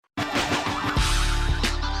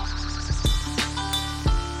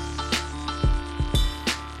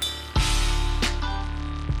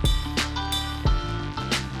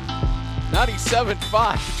97.5,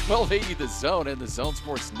 1280 The Zone and the Zone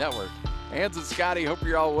Sports Network. Hans and Scotty, hope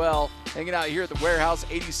you're all well. Hanging out here at the warehouse,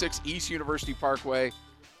 86 East University Parkway.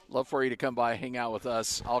 Love for you to come by, hang out with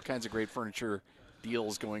us. All kinds of great furniture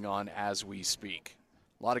deals going on as we speak.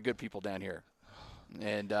 A lot of good people down here.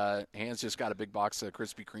 And Hans just got a big box of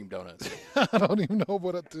Krispy Kreme donuts. I don't even know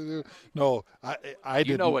what to do. No, I didn't.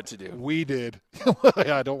 You know what to do. We did.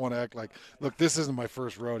 I don't want to act like, look, this isn't my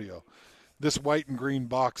first rodeo. This white and green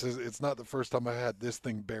box, it's not the first time I had this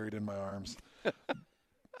thing buried in my arms.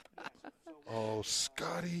 Oh,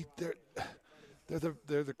 Scotty, they're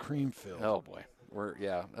the cream filled. Oh, boy.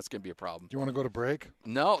 That's going to be a problem. Do you want to go to break?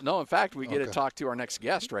 No. In fact, we get to talk to our next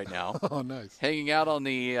guest right now. Oh, nice. Hanging out on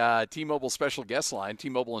the T-Mobile special guest line.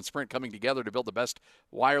 T-Mobile and Sprint coming together to build the best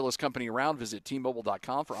wireless company around. Visit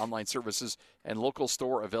T-Mobile.com for online services and local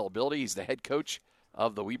store availability. He's the head coach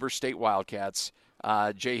of the Weber State Wildcats,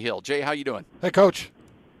 Jay Hill. Jay, how you doing? Hey, Coach.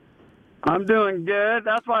 I'm doing good.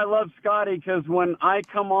 That's why I love Scotty, because when I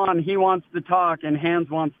come on, he wants to talk and Hans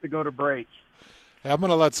wants to go to break. Hey, I'm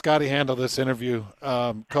going to let Scotty handle this interview.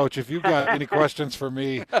 Coach, if you've got any questions for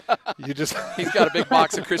me, you just – He's got a big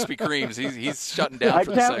box of Krispy Kremes. He's shutting down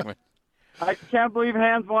for the segment. I can't believe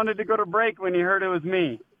Hans wanted to go to break when he heard it was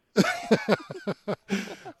me.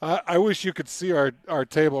 I wish you could see our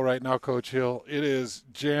table right now, Coach Hill. It is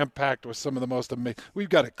jam-packed with some of the most amazing – we've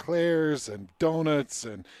got eclairs and donuts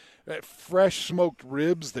and fresh smoked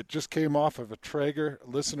ribs that just came off of a Traeger a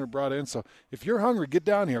listener brought in. So if you're hungry, get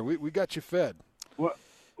down here. We got you fed.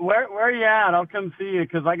 Where are you at? I'll come see you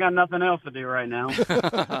because I got nothing else to do right now.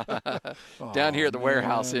 Down here at the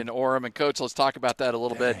warehouse in Orem. And, Coach, let's talk about that a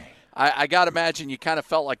little bit. I got to imagine you kind of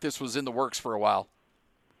felt like this was in the works for a while.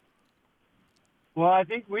 Well, I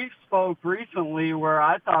think we spoke recently where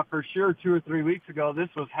I thought for sure 2 or 3 weeks ago this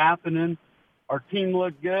was happening. Our team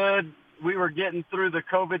looked good. We were getting through the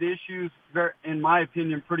COVID issues, in my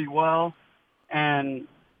opinion, pretty well, and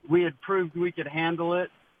we had proved we could handle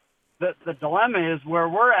it. The dilemma is where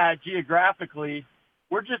we're at geographically,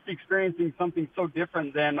 we're just experiencing something so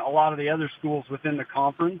different than a lot of the other schools within the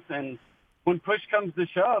conference, and when push comes to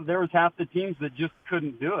shove, there was half the teams that just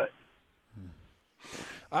couldn't do it.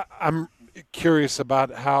 I'm curious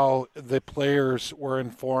about how the players were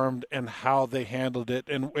informed and how they handled it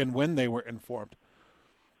and when they were informed.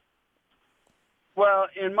 Well,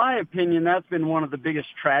 in my opinion, that's been one of the biggest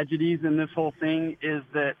tragedies in this whole thing is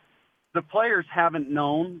that the players haven't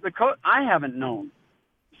known. I haven't known.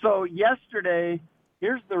 So yesterday,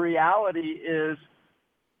 here's the reality is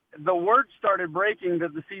the word started breaking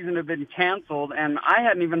that the season had been canceled, and I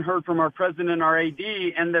hadn't even heard from our president and our AD,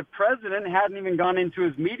 and the president hadn't even gone into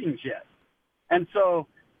his meetings yet. And so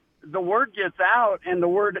the word gets out, and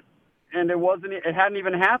it hadn't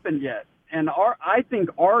even happened yet. And I think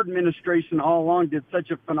our administration all along did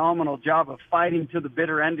such a phenomenal job of fighting to the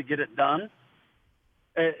bitter end to get it done.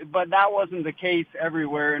 But that wasn't the case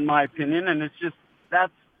everywhere, in my opinion. And it's just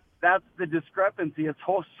that's the discrepancy. It's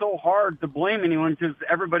so hard to blame anyone because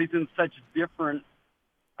everybody's in such different,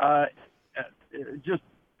 just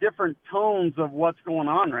different tones of what's going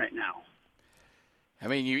on right now. I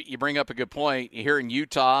mean, you bring up a good point. Here in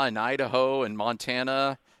Utah and Idaho and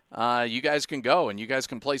Montana, you guys can go and you guys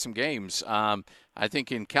can play some games. I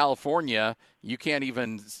think in California, you can't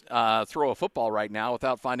even throw a football right now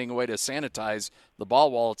without finding a way to sanitize the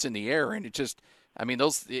ball while it's in the air. And it's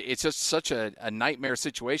just such a nightmare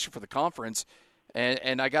situation for the conference.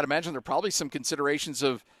 And I got to imagine there are probably some considerations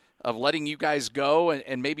of letting you guys go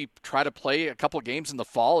and maybe try to play a couple of games in the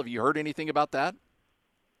fall. Have you heard anything about that?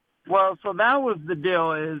 Well, so that was the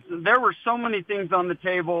deal is there were so many things on the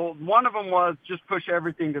table. One of them was just push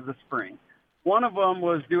everything to the spring. One of them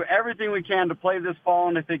was do everything we can to play this fall,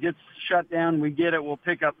 and if it gets shut down, we get it. We'll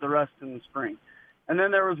pick up the rest in the spring. And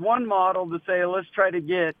then there was one model to say, let's try to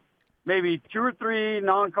get maybe 2 or 3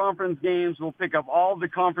 non-conference games. We'll pick up all the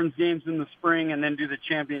conference games in the spring and then do the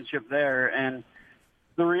championship there. And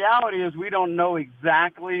the reality is we don't know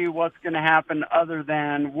exactly what's going to happen other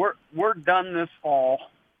than we're done this fall.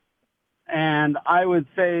 And I would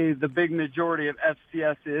say the big majority of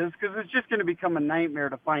FCS is because it's just going to become a nightmare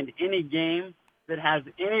to find any game that has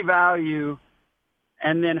any value.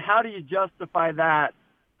 And then how do you justify that,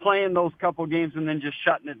 playing those couple games and then just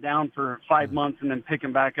shutting it down for 5 months and then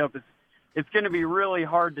picking back up? It's going to be really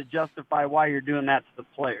hard to justify why you're doing that to the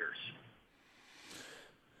players.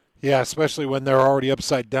 Yeah, especially when they're already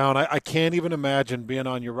upside down. I can't even imagine being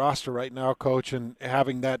on your roster right now, Coach, and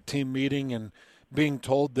having that team meeting and being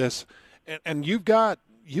told this. And you've got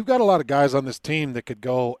a lot of guys on this team that could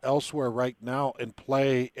go elsewhere right now and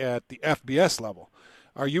play at the FBS level.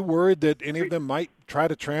 Are you worried that any of them might try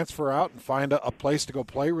to transfer out and find a place to go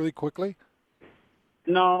play really quickly?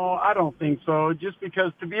 No, I don't think so. Just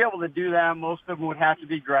because to be able to do that, most of them would have to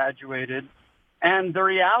be graduated. And the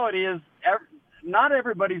reality is not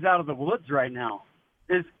everybody's out of the woods right now.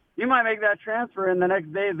 Is you might make that transfer and the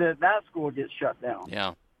next day that school gets shut down.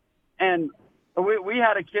 Yeah. And we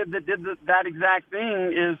had a kid that did that exact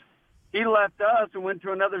thing. Is he left us and went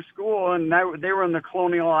to another school, and they were in the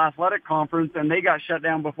Colonial Athletic Conference, and they got shut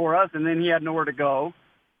down before us, and then he had nowhere to go.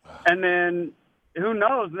 And then who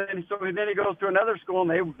knows? Then he goes to another school,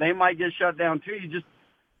 and they might get shut down too. You just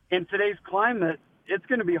in today's climate, it's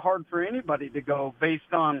going to be hard for anybody to go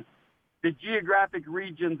based on the geographic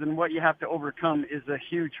regions, and what you have to overcome is a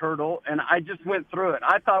huge hurdle. And I just went through it.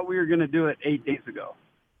 I thought we were going to do it 8 days ago.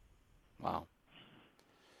 Wow.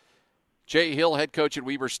 Jay Hill, head coach at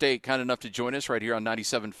Weber State, kind enough to join us right here on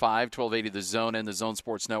 97.5, 1280 The Zone and the Zone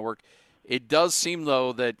Sports Network. It does seem,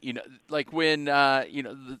 though, that, like when,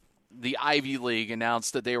 the Ivy League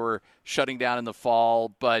announced that they were shutting down in the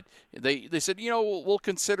fall, but they said, we'll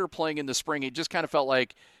consider playing in the spring. It just kind of felt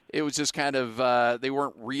like it was just kind of they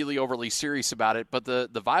weren't really overly serious about it. But the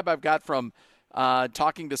vibe I've got from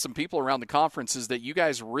talking to some people around the conference is that you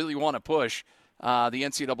guys really want to push the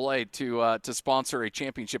NCAA to sponsor a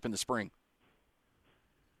championship in the spring.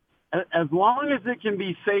 As long as it can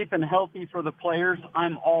be safe and healthy for the players,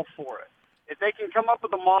 I'm all for it. If they can come up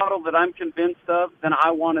with a model that I'm convinced of, then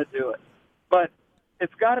I want to do it. But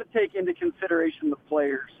it's got to take into consideration the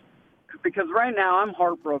players, because right now I'm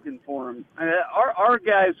heartbroken for them. Our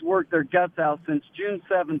guys worked their guts out since June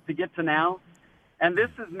 7th to get to now, and this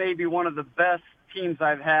is maybe one of the best teams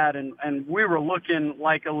I've had, and we were looking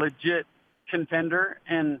like a legit contender.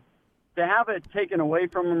 And to have it taken away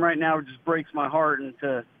from them right now just breaks my heart. And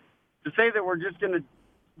to say that we're just going to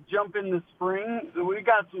jump in the spring, we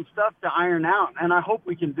got some stuff to iron out, and I hope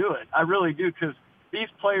we can do it. I really do, because these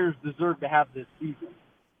players deserve to have this season.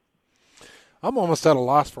 I'm almost at a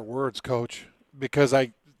loss for words, Coach, because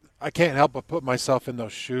I can't help but put myself in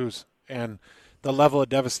those shoes and the level of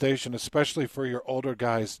devastation, especially for your older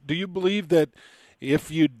guys. Do you believe that if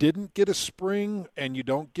you didn't get a spring and you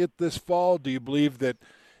don't get this fall, do you believe that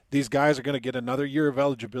these guys are going to get another year of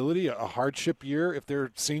eligibility, a hardship year if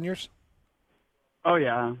they're seniors? Oh,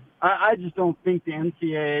 yeah. I just don't think the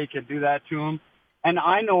NCAA could do that to them. And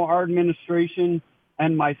I know our administration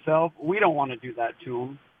and myself, we don't want to do that to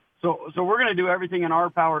them. So we're going to do everything in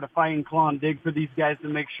our power to fight and claw and dig for these guys to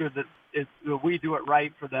make sure that we do it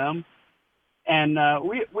right for them. And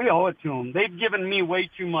we owe it to them. They've given me way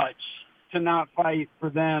too much to not fight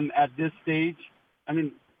for them at this stage. I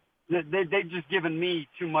mean, they've just given me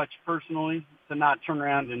too much personally to not turn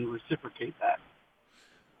around and reciprocate that.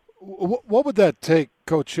 What would that take,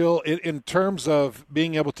 Coach Hill, in terms of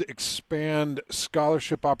being able to expand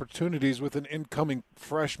scholarship opportunities with an incoming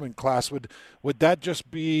freshman class? Would that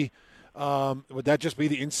just be the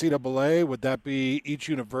NCAA? Would that be each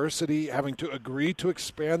university having to agree to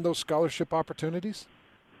expand those scholarship opportunities?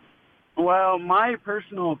 Well, my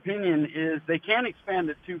personal opinion is they can't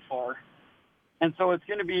expand it too far, and so it's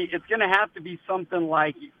going to have to be something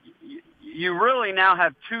like. You really now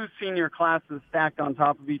have two senior classes stacked on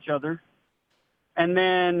top of each other. And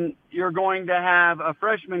then you're going to have a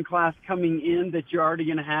freshman class coming in that you're already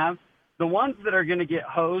going to have. The ones that are going to get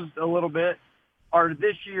hosed a little bit are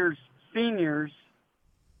this year's seniors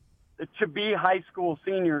to be high school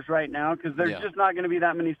seniors right now, because there's just not going to be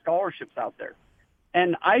that many scholarships out there.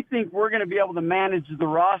 And I think we're going to be able to manage the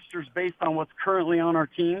rosters based on what's currently on our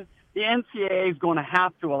team. The NCAA is going to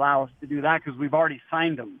have to allow us to do that because we've already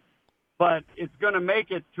signed them. But it's going to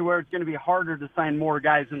make it to where it's going to be harder to sign more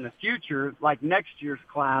guys in the future, like next year's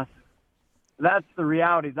class. That's the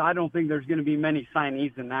reality. I don't think there's going to be many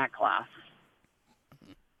signees in that class.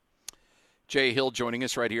 Jay Hill joining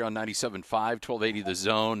us right here on 97.5, 1280 The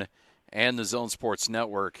Zone and the Zone Sports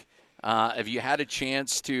Network. Have you had a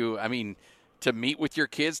chance to meet with your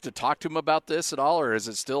kids, to talk to them about this at all, or is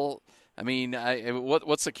it still,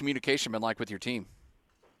 what's the communication been like with your team?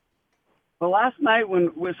 Well, last night we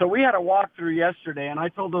had a walkthrough yesterday, and I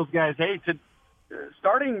told those guys, hey,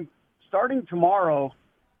 starting tomorrow,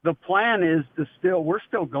 the plan is we're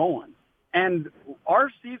still going, and our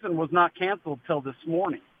season was not canceled till this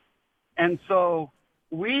morning, and so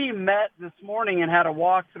we met this morning and had a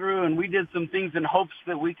walkthrough, and we did some things in hopes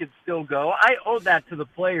that we could still go. I owe that to the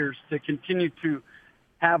players to continue to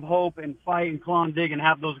have hope and fight and claw and dig and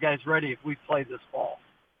have those guys ready if we play this fall.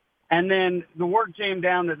 And then the word came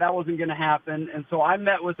down that wasn't going to happen. And so I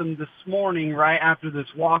met with them this morning right after this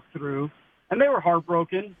walkthrough, and they were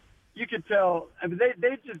heartbroken. You could tell.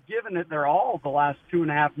 They've just given it their all the last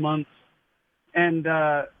 2.5 months. And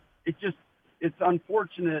it's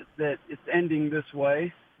unfortunate that it's ending this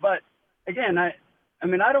way. But, again, I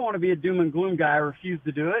mean, I don't want to be a doom and gloom guy. I refuse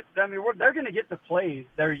to do it. I mean, they're going to get to play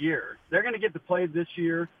their year. They're going to get to play this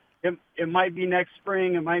year. It might be next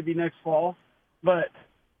spring. It might be next fall. But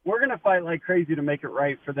we're going to fight like crazy to make it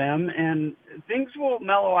right for them. And things will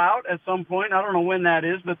mellow out at some point. I don't know when that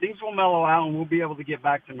is, but things will mellow out and we'll be able to get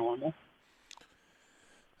back to normal.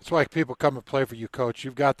 That's why people come and play for you, Coach.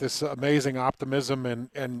 You've got this amazing optimism,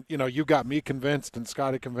 and you know, you got me convinced and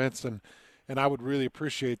Scotty convinced, and I would really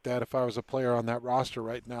appreciate that if I was a player on that roster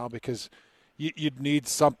right now, because you'd need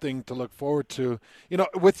something to look forward to. You know,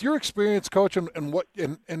 with your experience, Coach, and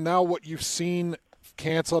now what you've seen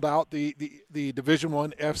canceled out the Division I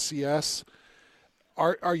FCS,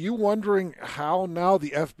 are you wondering how now the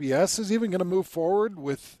FBS is even going to move forward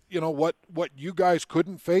with, you know, what you guys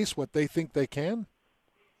couldn't face, what they think they can?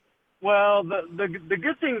 Well, the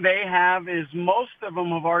good thing they have is most of them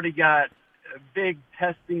have already got big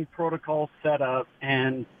testing protocols set up,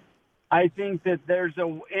 and I think that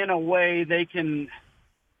in a way they can,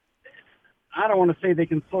 I don't want to say they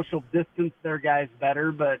can social distance their guys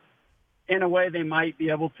better, but in a way they might be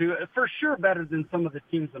able to, for sure better than some of the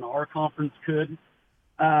teams in our conference could.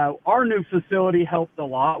 Our new facility helped a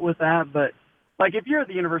lot with that, but like if you're at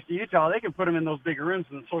the University of Utah, they can put them in those bigger rooms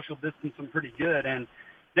and social distance them pretty good, and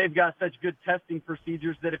they've got such good testing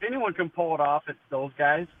procedures that if anyone can pull it off, it's those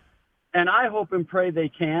guys. And I hope and pray they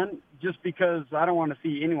can, just because I don't want to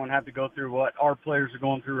see anyone have to go through what our players are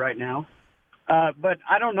going through right now. But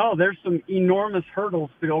I don't know. There's some enormous hurdles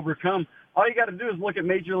to overcome. All you got to do is look at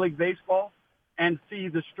Major League Baseball and see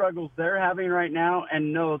the struggles they're having right now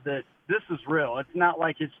and know that this is real. It's not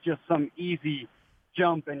like it's just some easy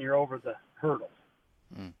jump and you're over the hurdle.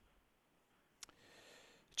 Mm.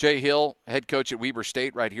 Jay Hill, head coach at Weber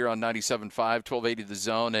State, right here on 97.5, 1280 The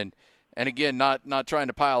Zone. And again, not trying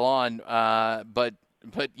to pile on, but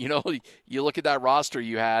you know, you look at that roster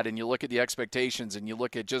you had, and you look at the expectations, and you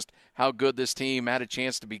look at just how good this team had a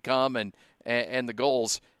chance to become, and the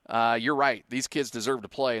goals. You're right; these kids deserve to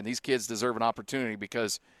play, and these kids deserve an opportunity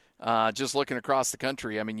because just looking across the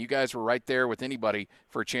country, I mean, you guys were right there with anybody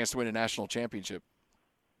for a chance to win a national championship.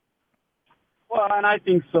 Well, and I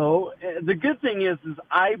think so. The good thing is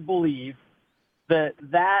I believe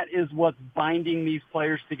that is what's binding these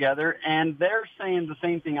players together, and they're saying the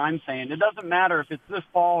same thing I'm saying. It doesn't matter if it's this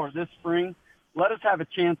fall or this spring. Let us have a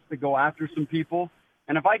chance to go after some people,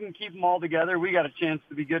 and if I can keep them all together, we got a chance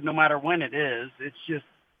to be good no matter when it is. It's just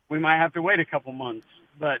we might have to wait a couple months.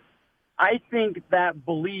 But I think that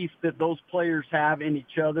belief that those players have in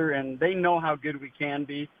each other, and they know how good we can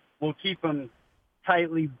be, will keep them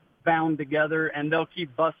tightly bound together, and they'll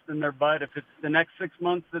keep busting their butt. If it's the next 6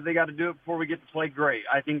 months that they got to do it before we get to play, great.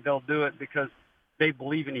 I think they'll do it because they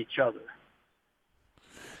believe in each other.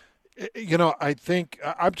 You know, I think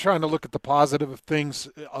I'm trying to look at the positive of things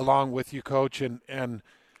along with you, Coach, and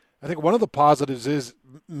I think one of the positives is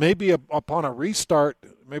maybe upon a restart,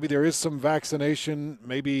 maybe there is some vaccination,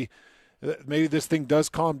 maybe this thing does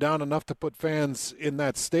calm down enough to put fans in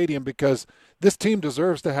that stadium, because this team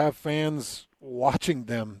deserves to have fans watching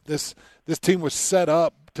them. This team was set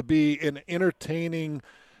up to be an entertaining,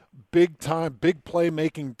 big-time, big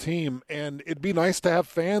play-making team, and it'd be nice to have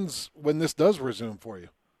fans when this does resume for you.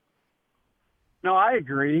 No, I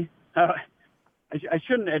agree. I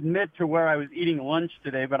shouldn't admit to where I was eating lunch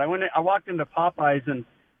today, but I walked into Popeyes, and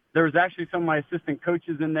there was actually some of my assistant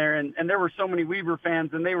coaches in there, and there were so many Weber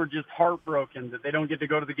fans, and they were just heartbroken that they don't get to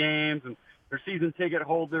go to the games, and they're season ticket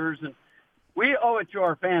holders. And we owe it to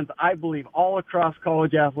our fans, I believe, all across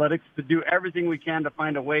college athletics to do everything we can to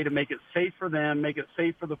find a way to make it safe for them, make it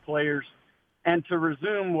safe for the players, and to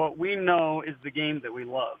resume what we know is the game that we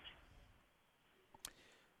love.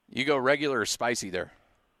 You go regular or spicy there?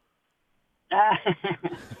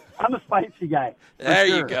 I'm a spicy guy. There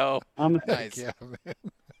sure. You go. I'm a nice. Yeah,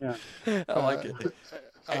 man. Yeah. I like it.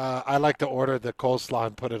 I like to order the coleslaw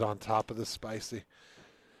and put it on top of the spicy.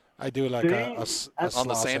 I do like a on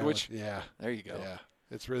the sandwich. Yeah, there you go. Yeah,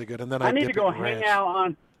 it's really good. And then I need to go hang out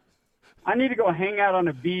on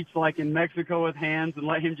a beach like in Mexico with Hans and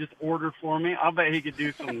let him just order for me. I'll bet he could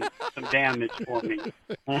do some damage for me.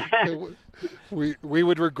 we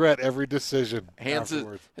would regret every decision. Hans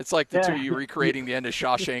afterwards. It's like the two of you recreating the end of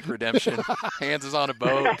Shawshank Redemption. Hans is on a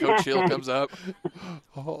boat. Coach Hill comes up.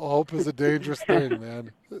 Hope is a dangerous thing,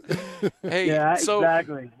 man. Hey, yeah,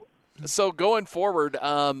 exactly. So going forward,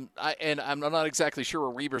 I'm not exactly sure where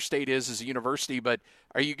Weber State is as a university, but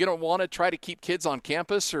are you going to want to try to keep kids on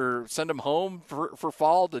campus or send them home for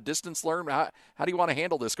fall to distance learn? How do you want to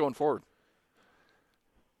handle this going forward?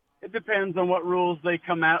 It depends on what rules they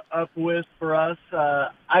come up with for us.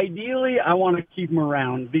 Ideally, I want to keep them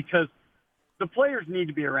around because the players need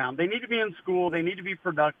to be around. They need to be in school. They need to be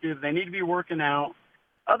productive. They need to be working out.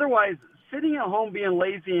 Otherwise, sitting at home being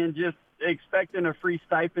lazy and just expecting a free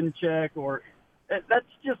stipend check, or that's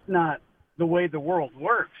just not the way the world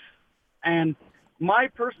works. And my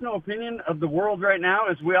personal opinion of the world right now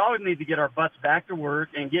is we always need to get our butts back to work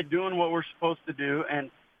and get doing what we're supposed to do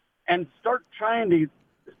and start trying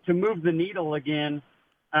to move the needle again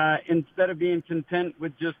instead of being content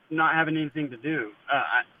with just not having anything to do.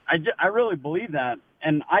 I really believe that.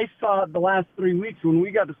 And I saw it the last 3 weeks when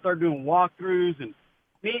we got to start doing walkthroughs and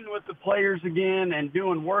meeting with the players again and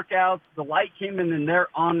doing workouts. The light came in their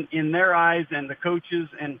eyes and the coaches.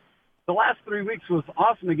 And the last 3 weeks was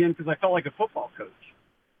awesome again because I felt like a football coach.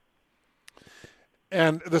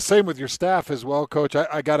 And the same with your staff as well, Coach.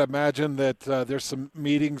 I got to imagine that there's some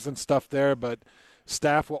meetings and stuff there, but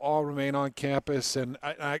staff will all remain on campus. And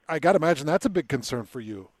I got to imagine that's a big concern for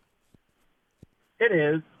you. It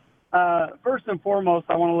is. First and foremost,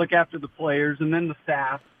 I want to look after the players and then the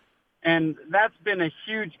staff. And that's been a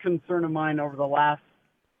huge concern of mine over the last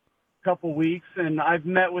couple weeks. And I've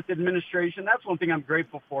met with administration. That's one thing I'm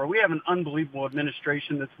grateful for. We have an unbelievable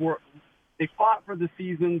administration they fought for the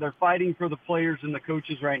season. They're fighting for the players and the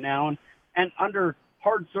coaches right now. And under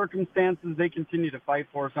hard circumstances, they continue to fight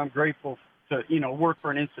for us. I'm grateful to, work for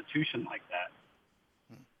an institution like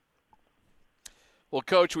that. Well,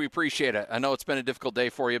 Coach, we appreciate it. I know it's been a difficult day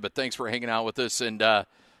for you, but thanks for hanging out with us. And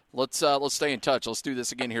let's stay in touch. Let's do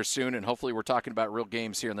this again here soon, and hopefully we're talking about real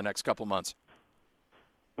games here in the next couple months.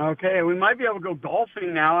 Okay, we might be able to go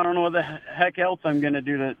golfing now. I don't know what the heck else I'm going to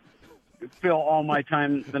do to fill all my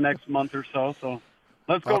time the next month or so. So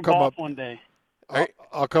let's go golf one day.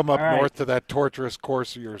 I'll come up north to that torturous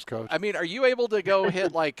course of yours, Coach. I mean, are you able to go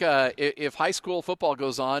hit if high school football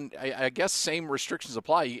goes on? I guess same restrictions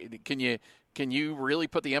apply. Can you really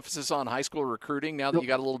put the emphasis on high school recruiting now that you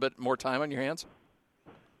got a little bit more time on your hands?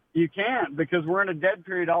 You can't, because we're in a dead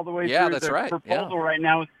period all the way through. That's the right. proposal right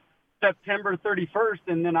now is September 31st,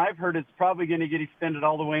 and then I've heard it's probably going to get extended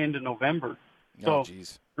all the way into November. So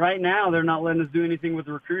right now they're not letting us do anything with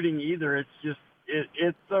recruiting either. It's just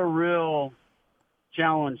it's a real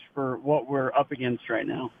challenge for what we're up against right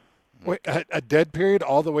now. Wait, a dead period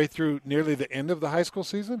all the way through nearly the end of the high school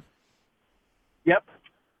season? Yep.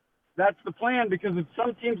 That's the plan, because if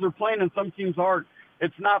some teams are playing and some teams aren't,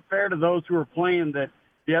 it's not fair to those who are playing that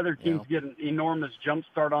the other teams get an enormous jump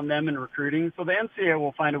start on them in recruiting. So the NCAA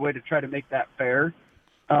will find a way to try to make that fair.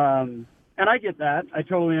 And I get that. I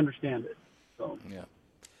totally understand it. So. Yeah.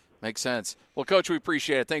 Makes sense. Well, Coach, we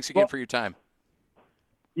appreciate it. Thanks again for your time.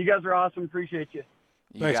 You guys are awesome. Appreciate you.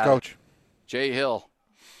 Thanks, Coach. Jay Hill,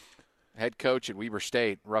 head coach at Weber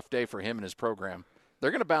State. Rough day for him and his program.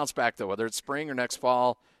 They're going to bounce back, though, whether it's spring or next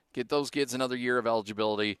fall. Get those kids another year of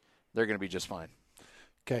eligibility. They're going to be just fine.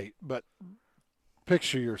 Okay, but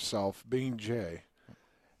picture yourself being Jay.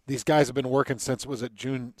 These guys have been working since, was it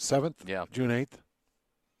June 7th? Yeah. June 8th?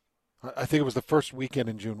 I think it was the first weekend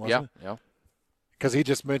in June, wasn't it? Yeah. Because he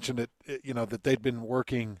just mentioned it, that they'd been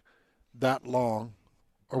working that long.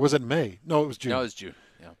 Or was it May? No, it was June. No, it was June,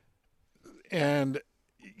 yeah. And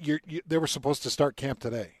they were supposed to start camp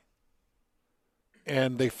today.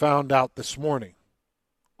 And they found out this morning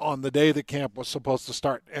on the day the camp was supposed to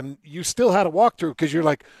start. And you still had a walkthrough because you're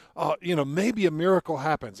like, maybe a miracle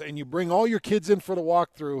happens. And you bring all your kids in for the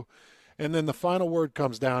walkthrough, and then the final word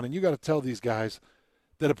comes down, and you got to tell these guys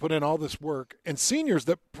that have put in all this work. And seniors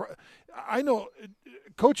that I know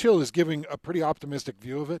Coach Hill is giving a pretty optimistic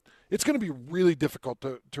view of it. It's going to be really difficult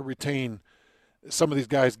to retain some of these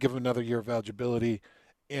guys, give them another year of eligibility,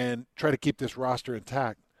 and try to keep this roster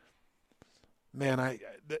intact. Man,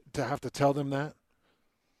 to have to tell them that,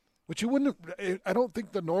 which you wouldn't. I don't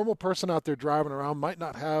think the normal person out there driving around might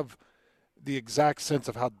not have the exact sense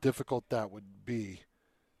of how difficult that would be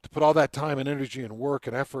to put all that time and energy and work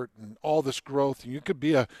and effort and all this growth. And you could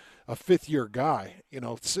be a fifth-year guy,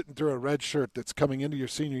 sitting through a red shirt that's coming into your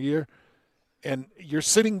senior year, and you're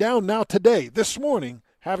sitting down now today, this morning,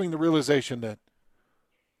 having the realization that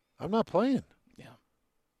I'm not playing. Yeah,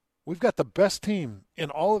 we've got the best team in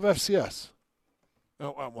all of FCS.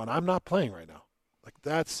 When I'm not playing right now,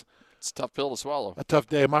 it's a tough pill to swallow. A tough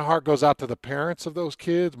day. My heart goes out to the parents of those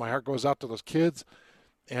kids. My heart goes out to those kids,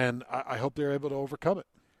 and I hope they're able to overcome it.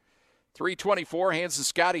 324, Hans and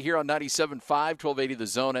Scotty here on 97.5, 1280 The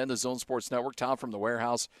Zone and the Zone Sports Network. Tom from the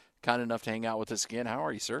warehouse, kind enough to hang out with us again. How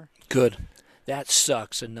are you, sir? Good. That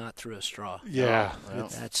sucks, and not through a straw. Yeah.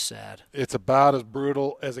 That's sad. It's about as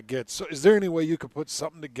brutal as it gets. So is there any way you could put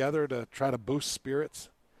something together to try to boost spirits?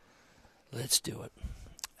 Let's do it.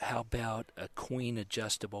 How about a queen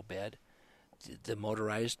adjustable bed, the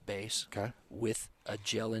motorized base, okay, with a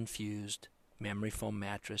gel-infused memory foam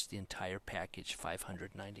mattress, the entire package,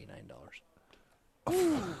 $599.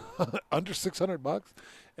 Under $600.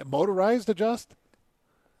 And motorized adjust?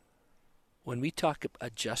 When we talk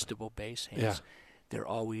adjustable base, Hans, they're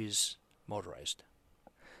always motorized.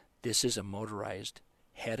 This is a motorized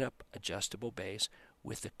head-up adjustable base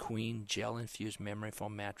with a queen gel-infused memory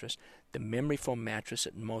foam mattress. The memory foam mattress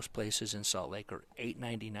at most places in Salt Lake are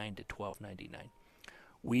 $899 to $1299.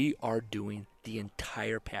 We are doing the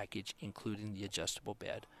entire package, including the adjustable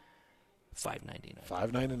bed, $599.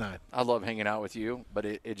 $599. I love hanging out with you, but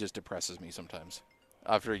it just depresses me sometimes.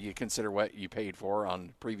 After you consider what you paid for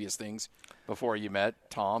on previous things before you met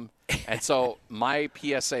Tom. And so my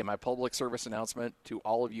PSA, my public service announcement to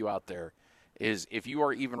all of you out there is if you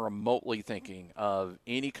are even remotely thinking of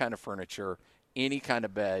any kind of furniture, any kind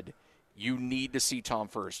of bed, you need to see Tom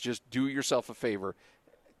first. Just do yourself a favor.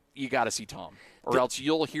 You got to see Tom, or else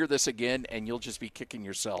you'll hear this again and you'll just be kicking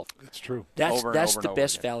yourself. It's true. That's over the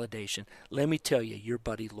best again. validation. Let me tell you, your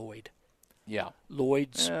buddy Lloyd. Yeah.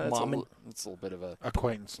 Lloyd's It's mom and it's a little bit of a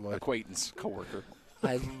Acquaintance, coworker.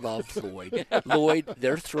 I love Lloyd. Lloyd,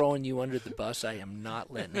 they're throwing you under the bus. I am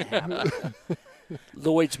not letting it happen.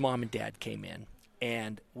 Lloyd's mom and dad came in,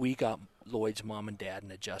 and we got Lloyd's mom and dad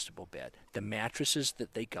an adjustable bed. The mattresses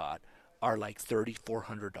that they got are like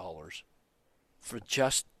 $3,400 for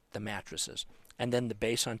just the mattresses. And then the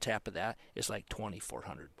base on top of that is like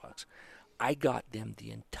 $2,400. I got them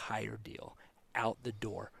the entire deal out the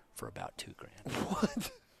door for about $2,000.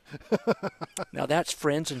 What? Now that's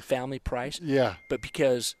friends and family price. Yeah. But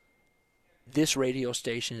because this radio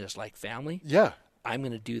station is like family, Yeah. I'm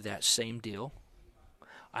going to do that same deal.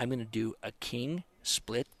 I'm going to do a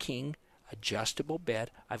split king, adjustable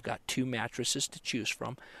bed. I've got 2 mattresses to choose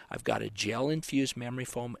from. I've got a gel-infused memory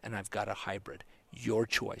foam, and I've got a hybrid. Your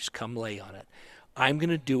choice. Come lay on it. I'm going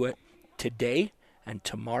to do it today and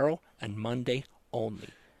tomorrow and Monday only.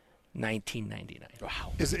 $19.99.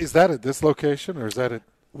 Wow. Is that at this location or is that at?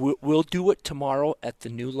 We'll do it tomorrow at the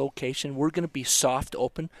new location. We're going to be soft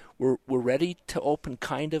open. We're ready to open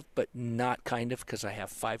kind of, but not kind of, because I have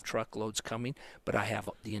 5 truckloads coming. But I have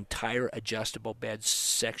the entire adjustable beds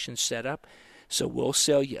section set up. So we'll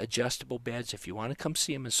sell you adjustable beds if you want to come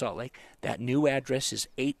see them in Salt Lake. That new address is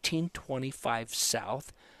 1825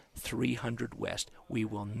 South, 300 West.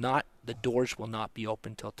 The doors will not be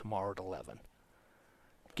open till tomorrow at 11.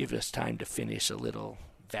 Give us time to finish a little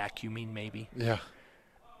vacuuming maybe. Yeah.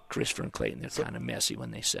 Christopher and Clayton, they're kind of messy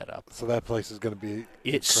when they set up. So that place is going to be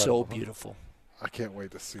It's incredible, so beautiful. I can't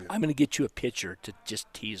wait to see it. I'm going to get you a picture to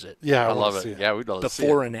just tease it. Yeah, I want love to it. see Yeah, we'd love to see it.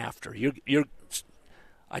 Before and after.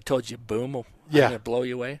 I told you, boom. I'm Yeah. going to blow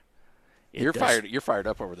you away. You're fired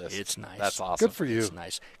up over this. It's nice. That's awesome. Good for you. It's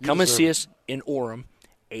nice. You Come and deserve see it. us in Orem,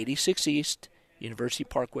 86 East, University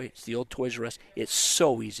Parkway. It's the old Toys R Us. It's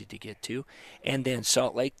so easy to get to. And then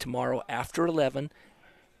Salt Lake tomorrow after 11,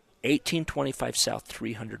 1825 South,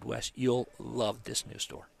 300 West. You'll love this new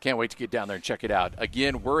store. Can't wait to get down there and check it out.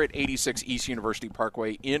 Again, we're at 86 East University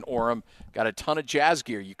Parkway in Orem. Got a ton of jazz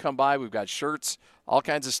gear. You come by. We've got shirts, all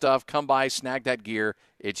kinds of stuff. Come by, snag that gear.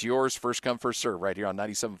 It's yours. First come, first serve right here on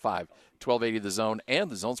 97.5, 1280 The Zone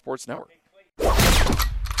and the Zone Sports Network.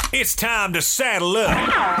 It's time to saddle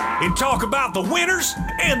up and talk about the winners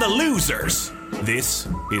and the losers. This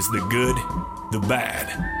is the good, the bad,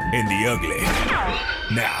 and the ugly.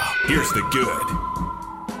 Now, here's the good.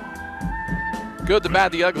 Good, the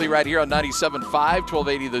bad, the ugly right here on 97.5,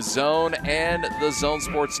 1280 The Zone and the Zone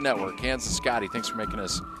Sports Network. Hans and Scotty, thanks for making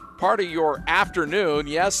us part of your afternoon.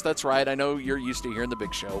 Yes, that's right. I know you're used to hearing the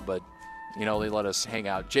big show, but, they let us hang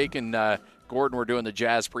out. Jake and Gordon were doing the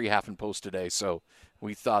Jazz pre-half and post today, so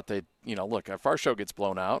we thought that, look, if our show gets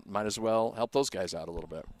blown out, might as well help those guys out a little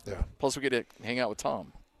bit. Yeah. Plus, we get to hang out with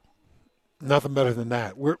Tom. Nothing better than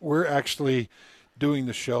that. We're actually doing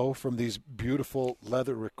the show from these beautiful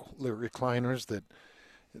leather recliners that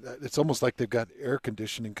it's almost like they've got air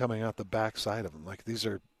conditioning coming out the back side of them. Like these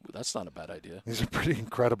are That's not a bad idea. These are pretty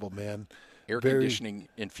incredible, man. Air conditioning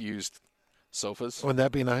infused sofas. Wouldn't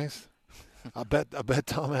that be nice? I bet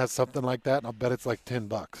Tom has something like that, and I'll bet it's like $10.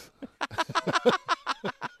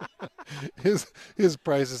 His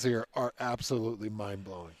prices here are absolutely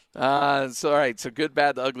mind-blowing. So, all right, so good,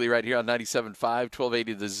 bad, the ugly right here on 97.5,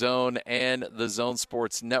 1280 The Zone and the Zone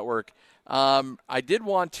Sports Network. I did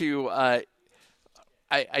want to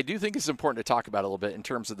I do think it's important to talk about a little bit in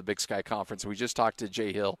terms of the Big Sky Conference. We just talked to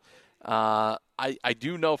Jay Hill. I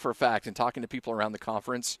do know for a fact, in talking to people around the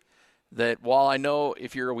conference, that while I know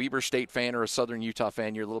if you're a Weber State fan or a Southern Utah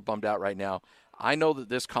fan, you're a little bummed out right now, I know that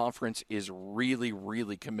this conference is really,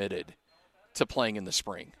 really committed to playing in the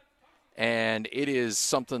spring. and it is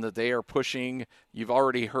something that they are pushing. You've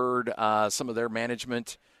already heard some of their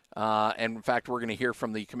management, and in fact, we're going to hear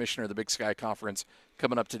from the commissioner of the Big Sky Conference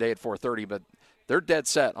coming up today at 4:30. But they're dead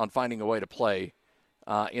set on finding a way to play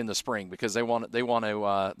in the spring because they want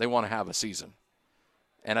to have a season.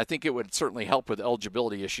 And I think it would certainly help with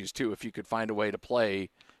eligibility issues too if you could find a way to play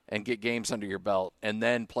and get games under your belt and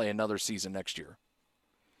then play another season next year.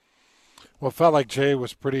 Well, it felt like Jay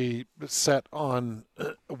was pretty set on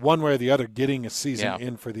one way or the other getting a season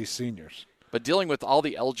in for these seniors. But dealing with all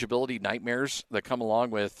the eligibility nightmares that come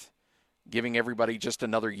along with giving everybody just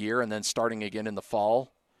another year and then starting again in the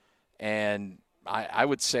fall, and I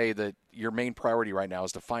would say that your main priority right now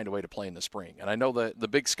is to find a way to play in the spring. And I know the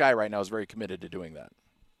Big Sky right now is very committed to doing that.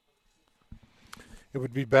 It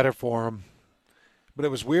would be better for him. But it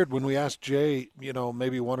was weird when we asked Jay,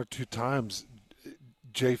 maybe one or two times,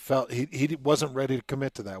 Jay felt he wasn't ready to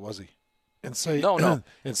commit to that, was he? And say no.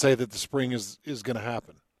 And say that the spring is going to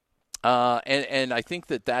happen. And I think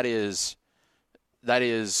that is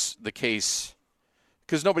the case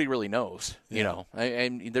because nobody really knows,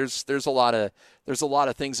 and there's a lot of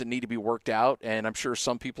things that need to be worked out, and I'm sure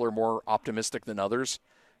some people are more optimistic than others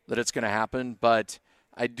that it's going to happen, but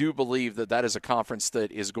I do believe that is a conference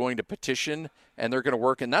that is going to petition and they're going to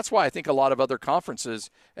work. And that's why I think a lot of other conferences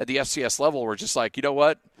at the FCS level were just like, you know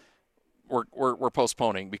what, we're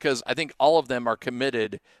postponing, because I think all of them are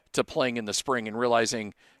committed to playing in the spring and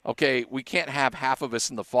realizing, okay, we can't have half of us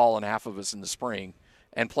in the fall and half of us in the spring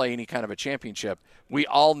and play any kind of a championship. We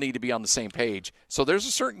all need to be on the same page. So there's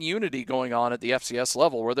a certain unity going on at the FCS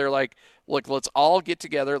level where they're like, look, let's all get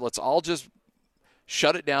together. Let's all just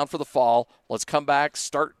shut it down for the fall. Let's come back,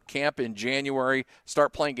 start camp in January,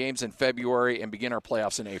 start playing games in February, and begin our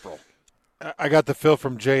playoffs in April. I got the feel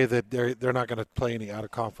from Jay that they're not going to play any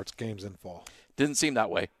out-of-conference games in fall. Didn't seem that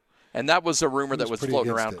way. And that was a rumor that was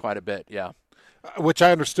floating around quite a bit, yeah. Which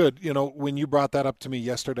I understood. When you brought that up to me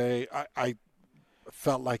yesterday, I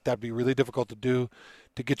felt like that'd be really difficult to do,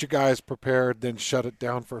 to get your guys prepared, then shut it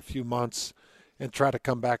down for a few months and try to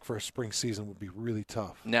come back for a spring season would be really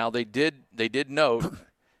tough. Now they did note,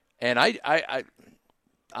 and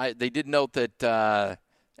they did note that,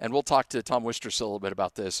 and we'll talk to Tom Wistress a little bit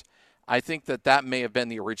about this. I think that may have been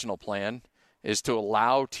the original plan, is to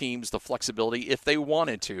allow teams the flexibility if they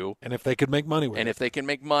wanted to, and if they could make money with it. And if they can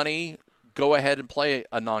make money, go ahead and play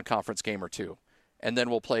a non-conference game or two, and then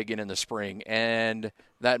we'll play again in the spring. And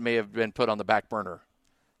that may have been put on the back burner.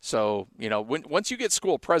 So once you get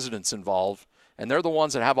school presidents involved, and they're the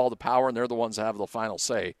ones that have all the power, and they're the ones that have the final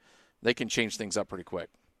say, they can change things up pretty quick.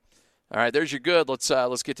 All right, there's your good. Let's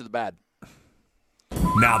get to the bad.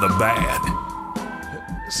 Now the bad.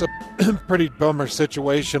 It's a pretty bummer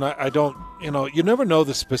situation. I don't, you never know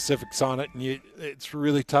the specifics on it, and it's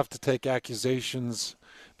really tough to take accusations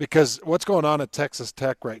because what's going on at Texas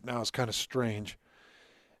Tech right now is kind of strange.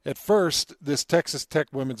 At first, this Texas Tech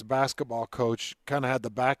women's basketball coach kind of had the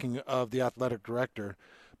backing of the athletic director,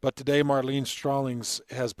 but today Marlene Strawlings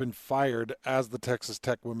has been fired as the Texas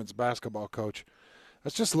Tech women's basketball coach. I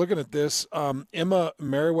was just looking at this. Emma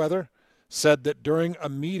Merriweather said that during a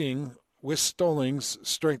meeting with Stallings,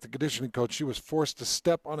 strength and conditioning coach, she was forced to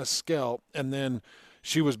step on a scale, and then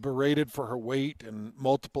she was berated for her weight and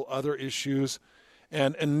multiple other issues.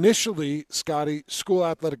 And initially, Scotty, school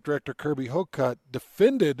athletic director Kirby Hocutt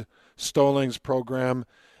defended Stallings' program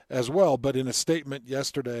as well, but in a statement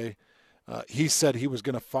yesterday, he said he was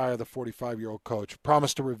going to fire the 45-year-old coach,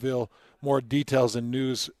 promised to reveal more details and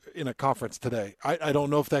news in a conference today. I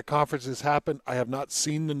don't know if that conference has happened. I have not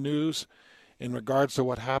seen the news in regards to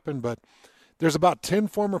what happened, but there's about 10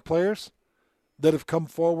 former players that have come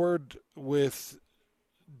forward with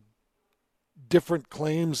different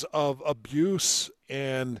claims of abuse.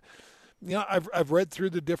 And, I've read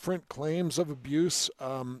through the different claims of abuse.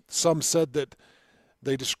 Some said that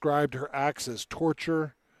they described her acts as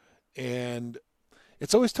torture. And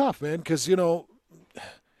it's always tough, man, because,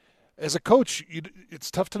 as a coach,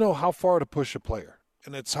 it's tough to know how far to push a player.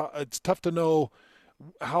 And it's tough to know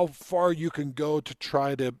how far you can go to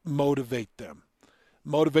try to motivate them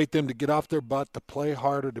to get off their butt, to play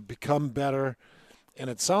harder, to become better. And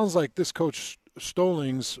it sounds like this coach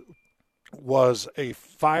Stallings was a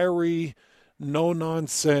fiery,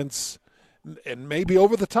 no-nonsense, and maybe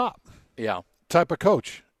over-the-top type of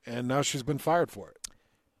coach. And now she's been fired for it.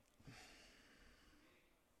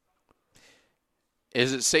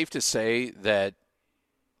 Is it safe to say that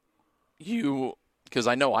because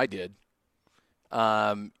I know I did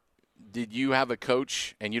you have a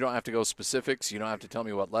coach, and you don't have to go specifics, you don't have to tell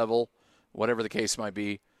me what level, whatever the case might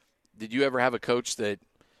be, did you ever have a coach that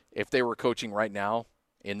if they were coaching right now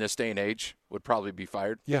in this day and age would probably be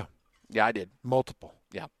fired? Yeah. Yeah, I did. Multiple.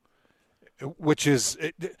 Yeah. Which is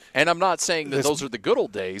and I'm not saying that those are the good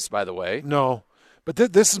old days, by the way. No, but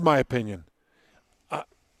this is my opinion.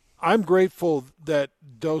 I'm grateful that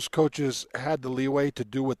those coaches had the leeway to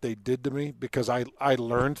do what they did to me because I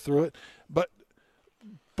learned through it.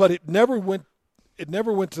 But it never went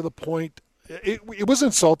to the point. It was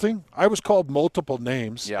insulting. I was called multiple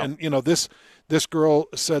names, yeah. And this girl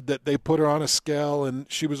said that they put her on a scale and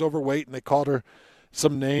she was overweight, and they called her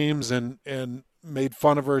some names and made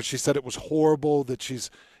fun of her. She said it was horrible that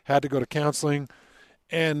she's had to go to counseling,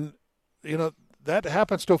 and that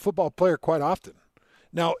happens to a football player quite often.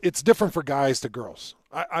 Now, it's different for guys to girls,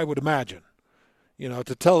 I would imagine. To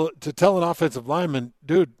tell an offensive lineman,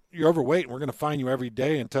 dude, you're overweight and we're going to fine you every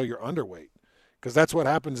day until you're underweight, because that's what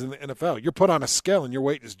happens in the NFL. You're put on a scale and your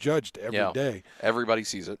weight is judged every day. Everybody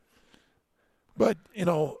sees it. But,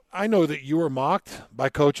 I know that you were mocked by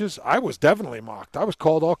coaches. I was definitely mocked. I was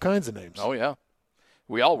called all kinds of names. Oh, yeah.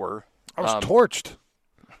 We all were. I was torched.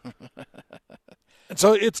 And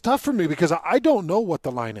so it's tough for me because I don't know what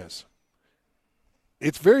the line is.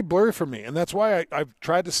 It's very blurry for me, and that's why I've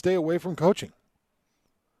tried to stay away from coaching.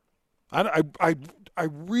 I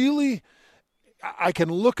really can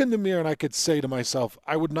look in the mirror and I could say to myself,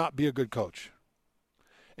 I would not be a good coach.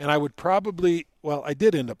 And I would probably, I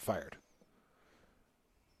did end up fired.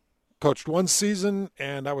 Coached one season,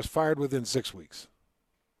 and I was fired within 6 weeks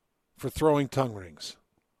for throwing tongue rings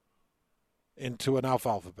into an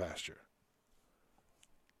alfalfa pasture.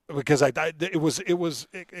 Because it was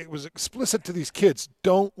explicit to these kids,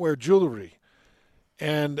 don't wear jewelry.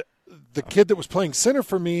 And the kid that was playing center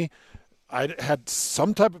for me, I had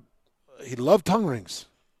he loved tongue rings,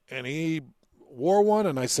 and he wore one,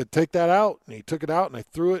 and I said, take that out, and he took it out, and I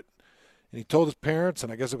threw it, and he told his parents,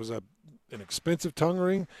 and I guess it was an expensive tongue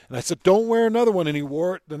ring, and I said, don't wear another one, and he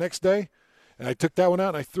wore it the next day, and I took that one out,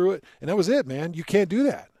 and I threw it, and that was it, man. You can't do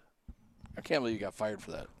that. I can't believe you got fired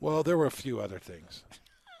for that. Well, there were a few other things.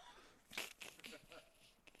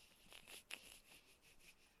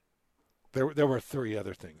 There were 3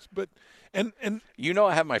 other things, but and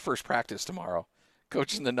I have my first practice tomorrow,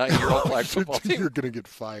 coaching the 9-year-old flag football team. You're going to get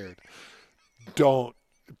fired. Don't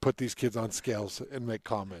put these kids on scales and make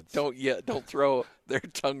comments. Don't throw their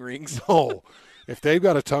tongue rings. No, if they've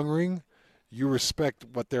got a tongue ring, you respect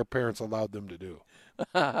what their parents allowed them to do.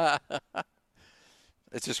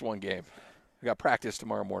 It's just one game. I got practice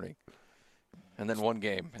tomorrow morning, and then one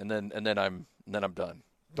game, and then I'm done.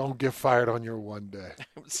 Don't get fired on your one day.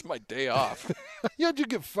 It's my day off. How'd you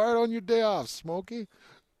get fired on your day off, Smokey?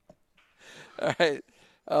 All right.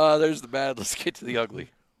 There's the bad. Let's get to the ugly.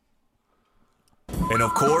 And,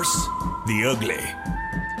 of course, the ugly.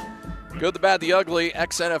 Good, the bad, the ugly.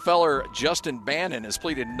 Ex-NFLer Justin Bannon has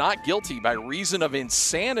pleaded not guilty by reason of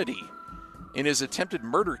insanity in his attempted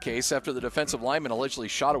murder case after the defensive lineman allegedly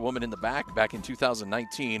shot a woman in the back in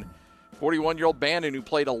 2019. 41-year-old Bannon, who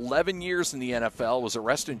played 11 years in the NFL, was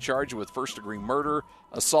arrested and charged with first-degree murder,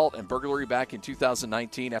 assault, and burglary back in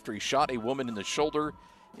 2019 after he shot a woman in the shoulder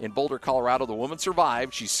in Boulder, Colorado. The woman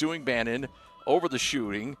survived. She's suing Bannon over the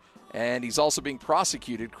shooting, and he's also being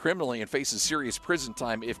prosecuted criminally and faces serious prison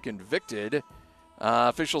time if convicted.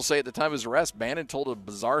 Officials say at the time of his arrest, Bannon told a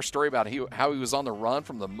bizarre story about how he was on the run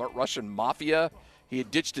from the Russian mafia. He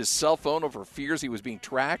had ditched his cell phone over fears he was being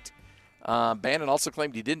tracked. Bannon also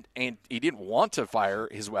claimed he didn't want to fire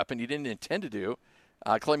his weapon. He didn't intend to do,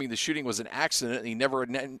 claiming the shooting was an accident and he never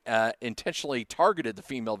intentionally targeted the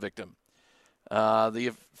female victim.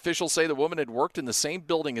 The officials say the woman had worked in the same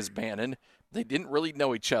building as Bannon. They didn't really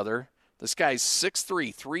know each other. This guy's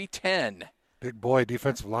 6'3", 310. Big boy,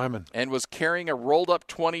 defensive lineman. And was carrying a rolled-up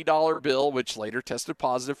 $20 bill, which later tested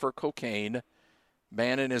positive for cocaine.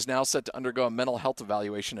 Bannon is now set to undergo a mental health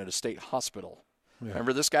evaluation at a state hospital. Yeah.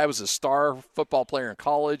 Remember, this guy was a star football player in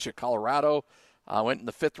college at Colorado. Went in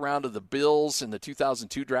the 5th round of the Bills in the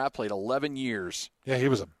 2002 draft, played 11 years. Yeah, he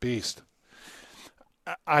was a beast.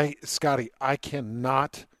 Scotty, I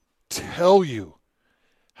cannot tell you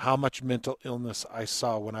how much mental illness I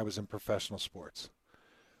saw when I was in professional sports,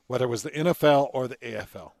 whether it was the NFL or the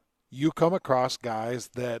AFL. You come across guys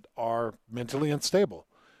that are mentally unstable.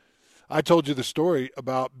 I told you the story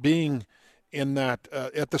about being in that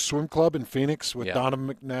at the swim club in Phoenix with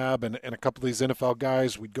Donovan McNabb and a couple of these NFL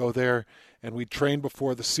guys. We'd go there and we'd train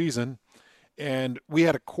before the season, and we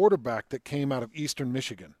had a quarterback that came out of Eastern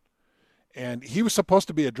Michigan. And he was supposed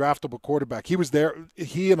to be a draftable quarterback. He was there.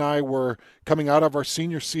 He and I were coming out of our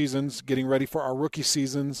senior seasons, getting ready for our rookie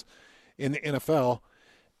seasons in the NFL,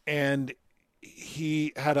 and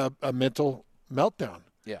he had a mental meltdown.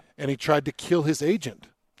 Yeah. And he tried to kill his agent.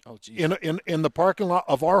 Oh, geez. In the parking lot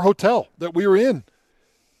of our hotel that we were in.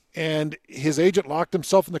 And his agent locked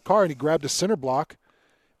himself in the car, and he grabbed a center block,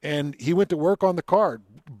 and he went to work on the car,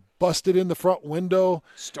 busted in the front window.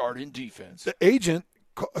 Starting defense. The agent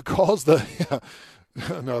calls the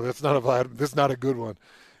no, that's not a good one.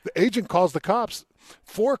 The agent calls the cops.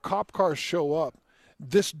 4 cop cars show up.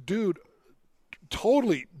 This dude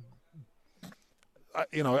totally,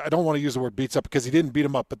 I don't want to use the word beats up because he didn't beat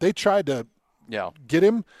him up, but they tried to get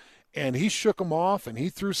him, and he shook him off, and he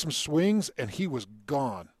threw some swings, and he was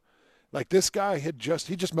gone. Like this guy he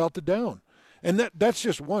just melted down. And that's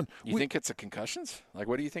just one. You think it's a concussions? Like,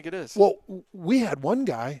 what do you think it is? Well, we had one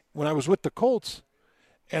guy when I was with the Colts,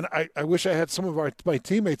 and I wish I had some of my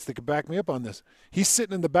teammates that could back me up on this. He's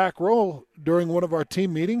sitting in the back row during one of our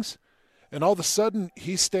team meetings, and all of a sudden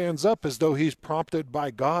he stands up as though he's prompted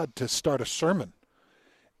by God to start a sermon.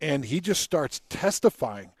 And he just starts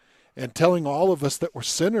testifying and telling all of us that we're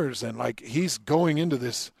sinners, and like he's going into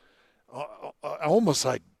this almost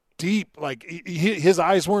like deep, like his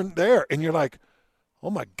eyes weren't there, and you're like, oh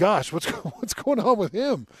my gosh, what's going on with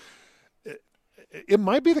him? It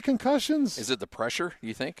might be the concussions. Is it the pressure,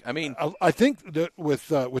 you think? I mean, I think that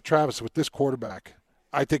with Travis, with this quarterback,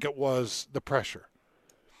 I think it was the pressure.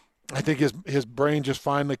 I think his brain just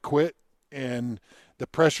finally quit, and the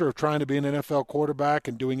pressure of trying to be an NFL quarterback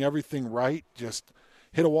and doing everything right just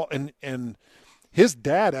hit a wall. And his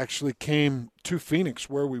dad actually came to Phoenix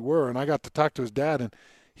where we were, and I got to talk to his dad, and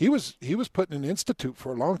he was put in an institute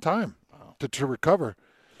for a long time to recover.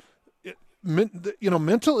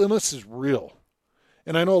 Mental illness is real.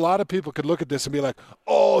 And I know a lot of people could look at this and be like,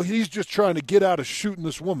 oh, he's just trying to get out of shooting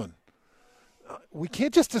this woman. We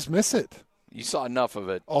can't just dismiss it. You saw enough of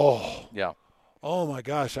it. Oh. Yeah. Oh, my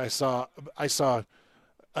gosh, I saw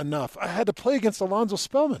enough. I had to play against Alonzo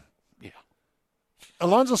Spellman. Yeah.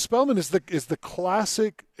 Alonzo Spellman is the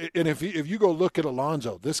classic, and if you go look at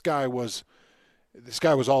Alonzo, this guy was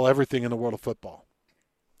all everything in the world of football.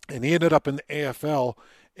 And he ended up in the AFL.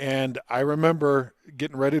 And I remember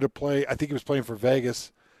getting ready to play. I think he was playing for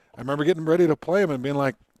Vegas. I remember getting ready to play him and being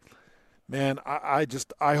like, man, I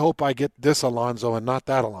hope I get this Alonzo and not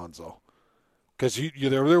that Alonzo. Because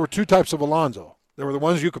there were 2 types of Alonzo. There were the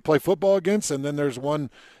ones you could play football against, and then there's one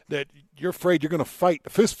that you're afraid you're going to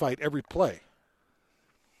fist fight every play.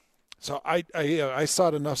 So I saw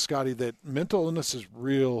it enough, Scotty, that mental illness is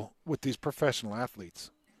real with these professional athletes.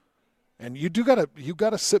 And you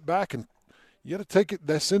gotta sit back and you got to take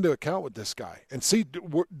this into account with this guy and see,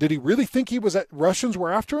 did he really think Russians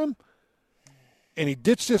were after him? And he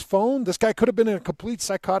ditched his phone? This guy could have been in a complete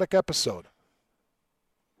psychotic episode.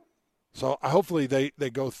 So hopefully they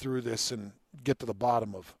go through this and get to the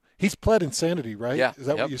bottom of. He's pled insanity, right? Yeah. Is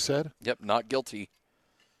that what you said? Yep, not guilty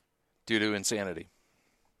due to insanity.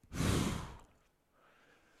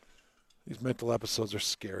 These mental episodes are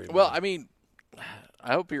scary. Well, man. I mean,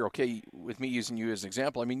 I hope you're okay with me using you as an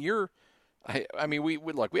example. I mean,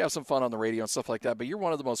 we have some fun on the radio and stuff like that, but you're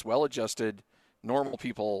one of the most well-adjusted, normal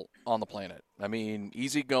people on the planet. I mean,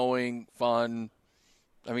 easygoing, fun.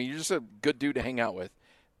 I mean, you're just a good dude to hang out with.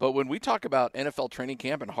 But when we talk about NFL training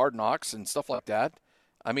camp and hard knocks and stuff like that,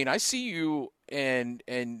 I mean, I see you, and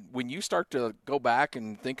when you start to go back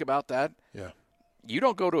and think about that, you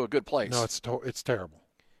don't go to a good place. No, it's terrible.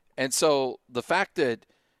 And so the fact that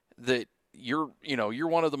you're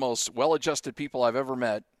one of the most well-adjusted people I've ever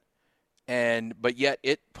met, but yet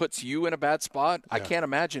it puts you in a bad spot. Yeah. I can't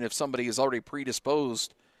imagine if somebody is already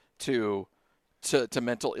predisposed to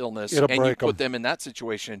mental illness and you put them in that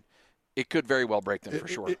situation, it could very well break them for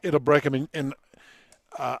sure. It'll break them. And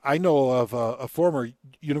I know of a former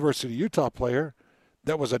University of Utah player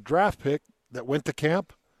that was a draft pick that went to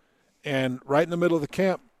camp, and right in the middle of the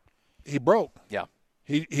camp, he broke. Yeah.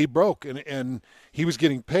 He broke, and he was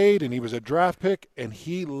getting paid, and he was a draft pick, and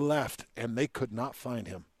he left, and they could not find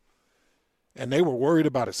him. And they were worried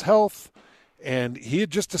about his health, and he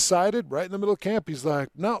had just decided right in the middle of camp, he's like,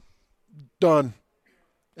 no, done,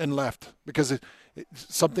 and left because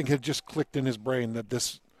something had just clicked in his brain that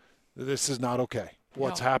this is not okay.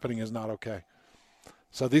 What's happening is not okay.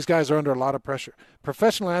 So these guys are under a lot of pressure.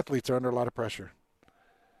 Professional athletes are under a lot of pressure,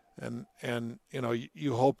 and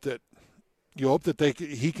you hope that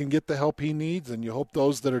he can get the help he needs, and you hope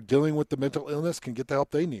those that are dealing with the mental illness can get the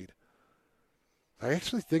help they need. I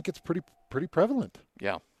actually think it's pretty prevalent.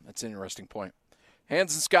 Yeah, that's an interesting point.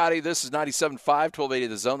 Hans and Scotty, this is 97.5, 1280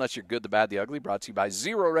 The Zone. That's your good, the bad, the ugly, brought to you by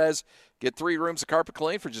Zero Res. Get 3 rooms of carpet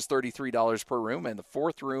clean for just $33 per room, and the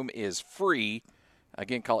 4th room is free.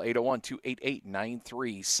 Again, call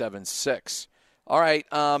 801-288-9376. All right,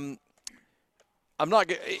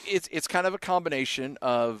 it's kind of a combination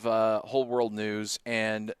of whole world news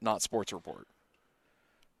and not sports report.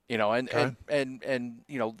 You know, Okay. and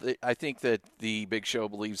you know, I think that the Big Show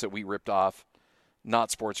believes that we ripped off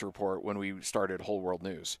Not Sports Report when we started Whole World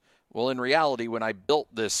News. Well, in reality, when I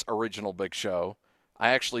built this original Big Show, I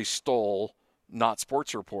actually stole Not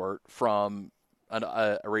Sports Report from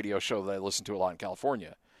a radio show that I listen to a lot in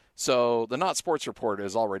California. So the Not Sports Report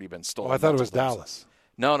has already been stolen. Oh, I thought it was multiple times.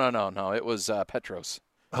 Dallas. No. It was Petros.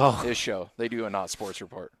 Oh. His show. They do a Not Sports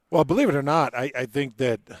Report. Well, believe it or not, I think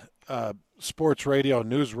that sports radio,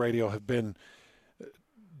 news radio have been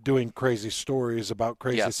doing crazy stories about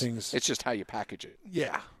crazy things. It's just how you package it.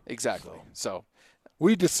 Yeah. Exactly. So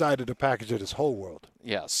we decided to package it as Whole World.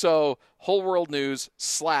 yeah. So Whole World News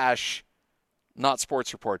 / Not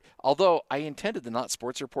Sports Report. Although I intended the Not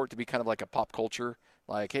Sports Report to be kind of like a pop culture,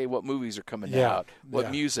 like, hey, what movies are coming out? What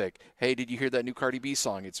music? Hey, did you hear that new Cardi B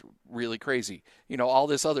song? It's really crazy. You know, all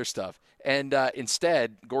this other stuff. And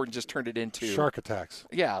instead, Gordon just turned it into Shark attacks.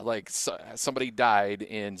 Yeah, like somebody died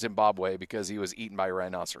in Zimbabwe because he was eaten by a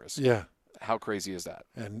rhinoceros. Yeah. How crazy is that?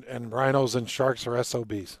 And rhinos and sharks are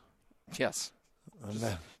SOBs. Yes.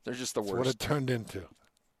 They're just the That's worst. what it turned into.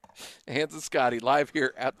 Hans and Scotty live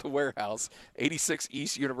here at the warehouse, 86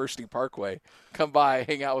 East University Parkway. Come by,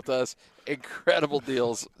 hang out with us. Incredible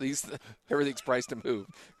deals. Everything's priced to move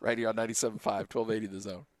right here on 97.5, 1280 The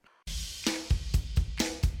Zone.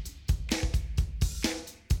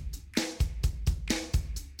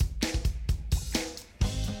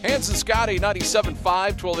 Hans and Scotty, 97.5,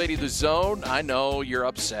 1280 The Zone. I know you're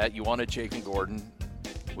upset. You wanted Jake and Gordon.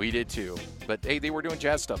 We did too. But, hey, they were doing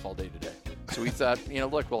jazz stuff all day today. So we thought,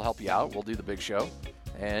 look, we'll help you out. We'll do the Big Show.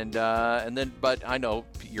 And then, but I know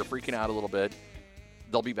you're freaking out a little bit.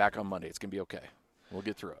 They'll be back on Monday. It's going to be okay. We'll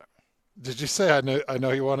get through it. Did you say I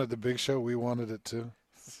know you wanted the Big Show? We wanted it too.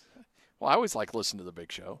 Well, I always like listening to the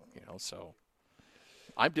Big Show, so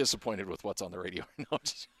I'm disappointed with what's on the radio.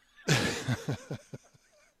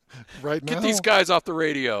 Right now? Get these guys off the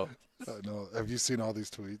radio. I know. Have you seen all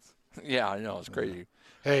these tweets? Yeah, I know. It's crazy.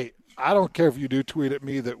 Hey, I don't care if you do tweet at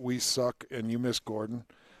me that we suck and you miss Gordon.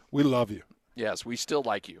 We love you. Yes, we still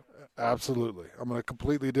like you. Absolutely. I'm going to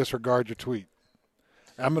completely disregard your tweet.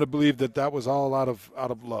 I'm going to believe that was all out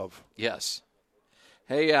of love. Yes.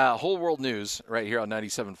 Hey, Whole World News right here on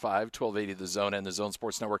 97.5, 1280 The Zone and the Zone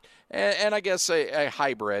Sports Network. And I guess a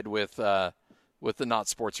hybrid with the Not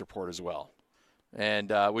Sports Report as well.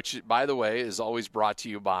 And which, by the way, is always brought to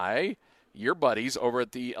you by your buddies over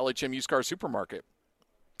at the LHM Used Car Supermarket.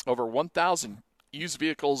 Over 1,000 used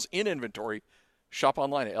vehicles in inventory. Shop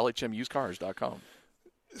online at lhmusedcars.com.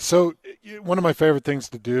 So one of my favorite things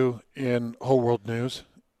to do in Whole World News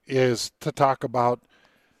is to talk about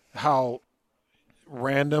how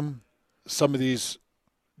random some of these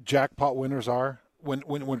jackpot winners are. When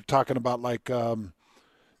we're talking about like the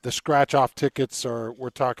scratch-off tickets, or we're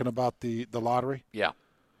talking about the lottery. Yeah.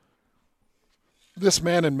 This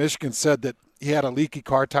man in Michigan said that he had a leaky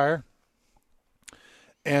car tire,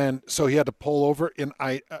 and so he had to pull over in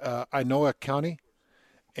Inoa County,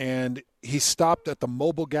 and he stopped at the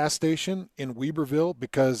mobile gas station in Weberville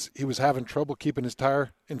because he was having trouble keeping his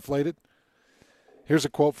tire inflated. Here's a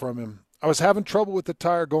quote from him. "I was having trouble with the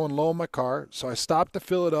tire going low in my car, so I stopped to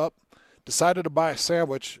fill it up, decided to buy a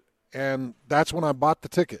sandwich, and that's when I bought the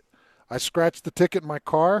ticket. I scratched the ticket in my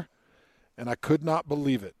car, and I could not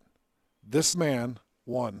believe it. This man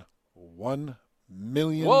won $1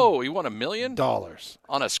 million. Whoa, he won $1 million?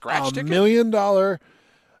 On a scratch ticket? $1 million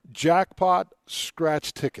jackpot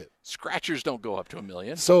scratch ticket. Scratchers don't go up to $1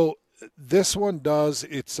 million. So this one does.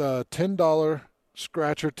 It's a $10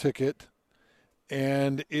 scratcher ticket,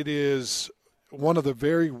 and it is one of the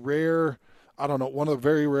very rare,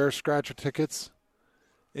 scratcher tickets.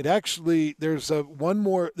 It actually, there's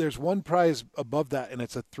one prize above that, and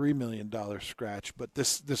it's a $3 million scratch. But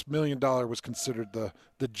this $1 million was considered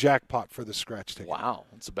the jackpot for the scratch ticket. Wow,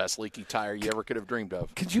 it's the best leaky tire you ever could have dreamed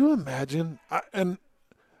of. Could you imagine?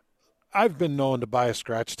 I've been known to buy a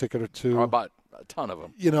scratch ticket or two. I bought a ton of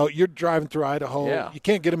them. You're driving through Idaho. Yeah. You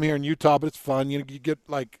can't get them here in Utah, but it's fun. You get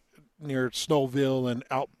like near Snowville and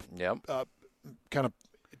out, kind of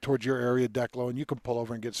towards your area, Declo, and you can pull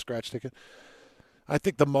over and get a scratch ticket. I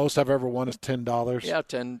think the most I've ever won is $10. Yeah,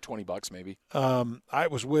 $10, $20 maybe. I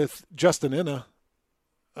was with Justin Inna,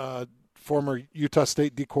 former Utah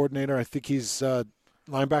State D coordinator. I think he's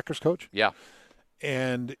linebackers coach. Yeah.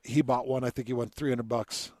 And he bought one. I think he won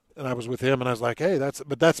 $300. And I was with him, and I was like, hey,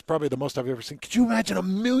 that's probably the most I've ever seen. Could you imagine $1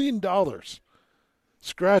 million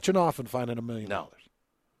scratching off and finding $1 million? No.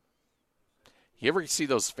 You ever see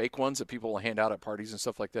those fake ones that people will hand out at parties and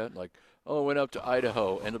stuff like that? Like, oh, I went up to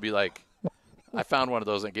Idaho, and it'll be like I found one of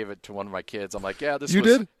those and gave it to one of my kids. I'm like, yeah, this You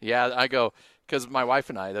was. did? Yeah, I go, because my wife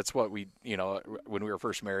and I, that's what we, when we were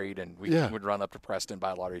first married, and we would run up to Preston,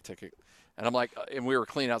 buy a lottery ticket. And I'm like, and we were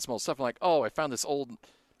cleaning out some old stuff. I'm like, oh, I found this old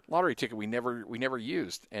lottery ticket we never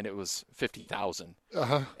used, and it was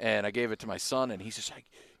 $50,000. And I gave it to my son, and he's just like,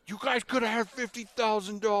 you guys could have had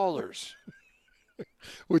 $50,000.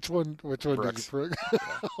 Which one did you Brooks. bring?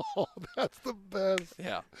 Oh, that's the best.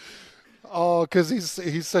 Yeah. Oh, because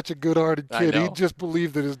he's such a good-hearted I kid. He know. just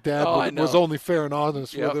believed that his dad Oh, I was know. only fair and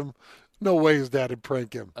honest Yep. with him. No way his dad would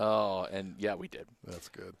prank him. Oh, and yeah, we did. That's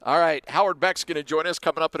good. All right, Howard Beck's going to join us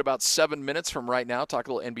coming up in about 7 minutes from right now. Talk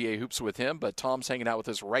a little NBA hoops with him, but Tom's hanging out with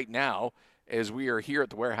us right now as we are here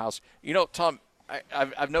at the warehouse. You know, Tom,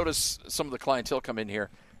 I've noticed some of the clientele come in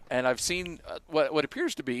here, and I've seen what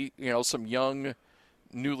appears to be, some young,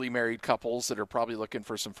 newly married couples that are probably looking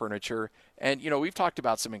for some furniture. And, we've talked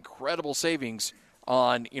about some incredible savings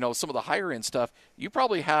on, some of the higher-end stuff. You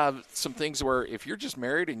probably have some things where if you're just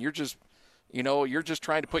married and you're just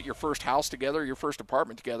trying to put your first house together, your first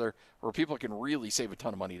apartment together, where people can really save a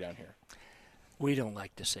ton of money down here. We don't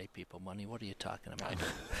like to save people money. What are you talking about?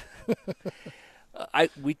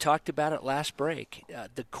 We talked about it last break.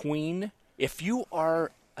 The Queen, if you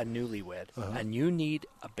are a newlywed and you need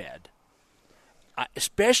a bed,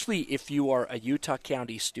 especially if you are a Utah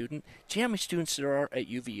County student, do you know how many students there are at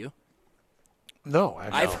UVU? No,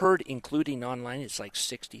 I've heard, including online, it's like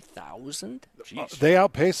 60,000. they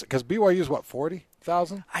outpace it because BYU's what,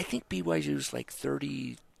 40,000? I think BYU's like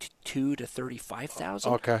 32 to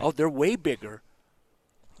 35,000. Okay. Oh, they're way bigger.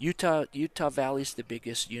 Utah Valley's the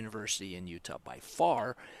biggest university in Utah by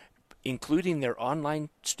far, including their online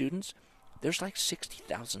students. There's like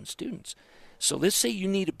 60,000 students. So let's say you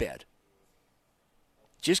need a bed.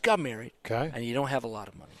 Just got married, and you don't have a lot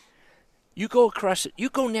of money. You go across it. You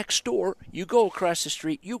go next door. You go across the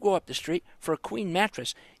street. You go up the street for a queen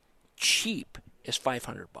mattress. Cheap is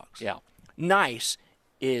 $500. Yeah. Nice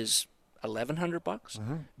is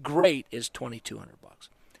 $1,100. Great is $2,200.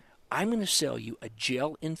 I'm going to sell you a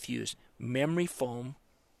gel-infused memory foam,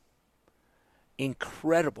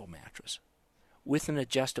 incredible mattress with an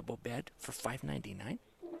adjustable bed for $599.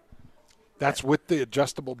 That's with the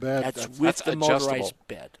adjustable bed. That's the adjustable. motorized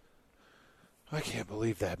bed. I can't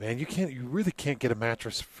believe that, man. You really can't get a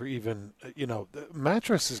mattress for even, the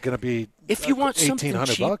mattress is going to be If you want something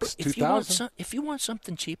 $1,800, cheaper, $2,000. if you want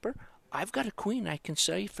something cheaper, I've got a queen I can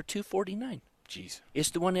sell you for $249. Jeez. It's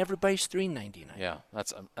the one everybody's $399. Yeah,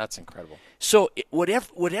 that's incredible. So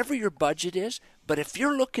whatever your budget is, but if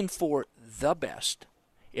you're looking for the best,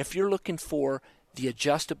 if you're looking for the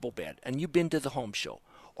adjustable bed, and you've been to the home show,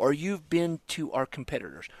 or you've been to our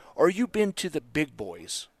competitors, or you've been to the big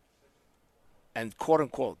boys, and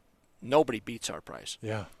quote-unquote, nobody beats our price.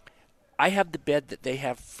 Yeah. I have the bed that they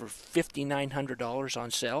have for $5,900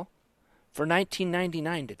 on sale for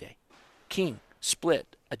 $1,999 today. King,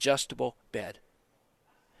 split, adjustable bed.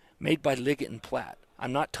 Made by Liggett & Platt.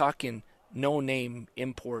 I'm not talking no-name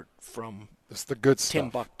import from It's the good stuff.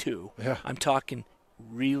 Timbuktu. Yeah. I'm talking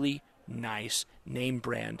really nice name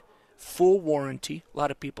brand, full warranty. A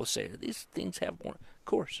lot of people say these things have warranty. Of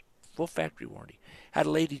course, full factory warranty. Had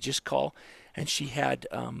a lady just call, and she had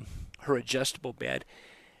her adjustable bed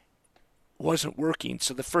wasn't working.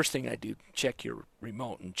 So the first thing I do, check your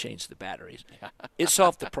remote and change the batteries. It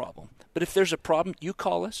solved the problem. But if there's a problem, you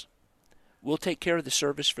call us. We'll take care of the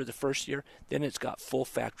service for the first year. Then it's got full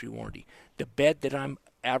factory warranty. The bed that I'm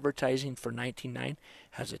advertising for $19,900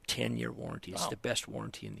 has a 10-year warranty. It's the best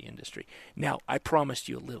warranty in the industry. Now, I promised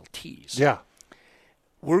you a little tease. Yeah.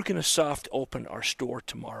 We're going to soft open our store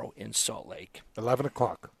tomorrow in Salt Lake. 11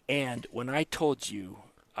 o'clock. And when I told you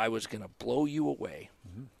I was going to blow you away,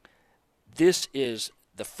 this is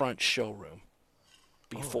the front showroom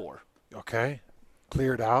before. Okay.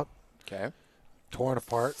 Cleared out. Okay. Torn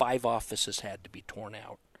apart. 5 offices had to be torn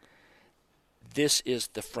out. This is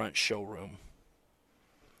the front showroom.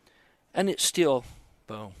 And it's still,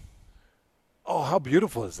 boom. Oh, how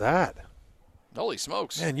beautiful is that? Holy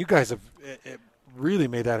smokes. Man, you guys have it really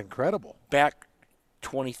made that incredible. Back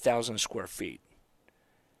 20,000 square feet.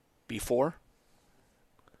 Before,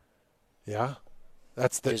 Yeah.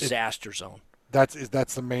 That's the disaster zone. that's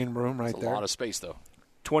the main room right It's a there. lot of space, though.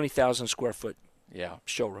 20,000 square foot Yeah.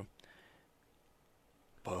 showroom.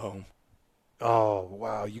 Boom. Oh,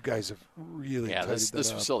 wow. You guys have really Yeah, tidied this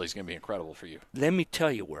that up. facility is going to be incredible for you. Let me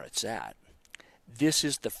tell you where it's at. This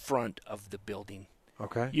is the front of the building.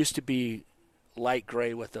 Okay. Used to be light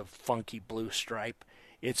gray with a funky blue stripe.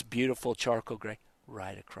 It's beautiful charcoal gray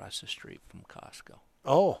right across the street from Costco.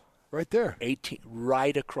 Oh, right there. 18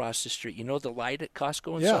 right across the street. You know the light at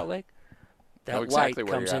Costco in Yeah. Salt Lake? That Know exactly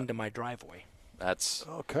light where comes you're at. into my driveway. That's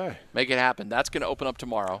okay. Make it happen. That's going to open up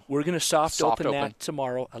tomorrow. We're going to soft open that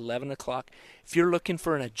tomorrow, 11 o'clock. If you're looking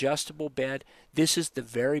for an adjustable bed, this is the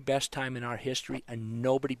very best time in our history, and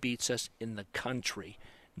nobody beats us in the country.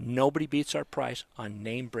 Nobody beats our price on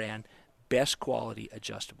name brand, best quality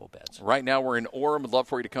adjustable beds. Right now we're in Orem. Would love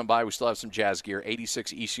for you to come by. We still have some Jazz gear,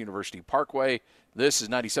 86 East University Parkway. This is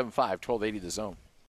 97.5, 1280 The Zone.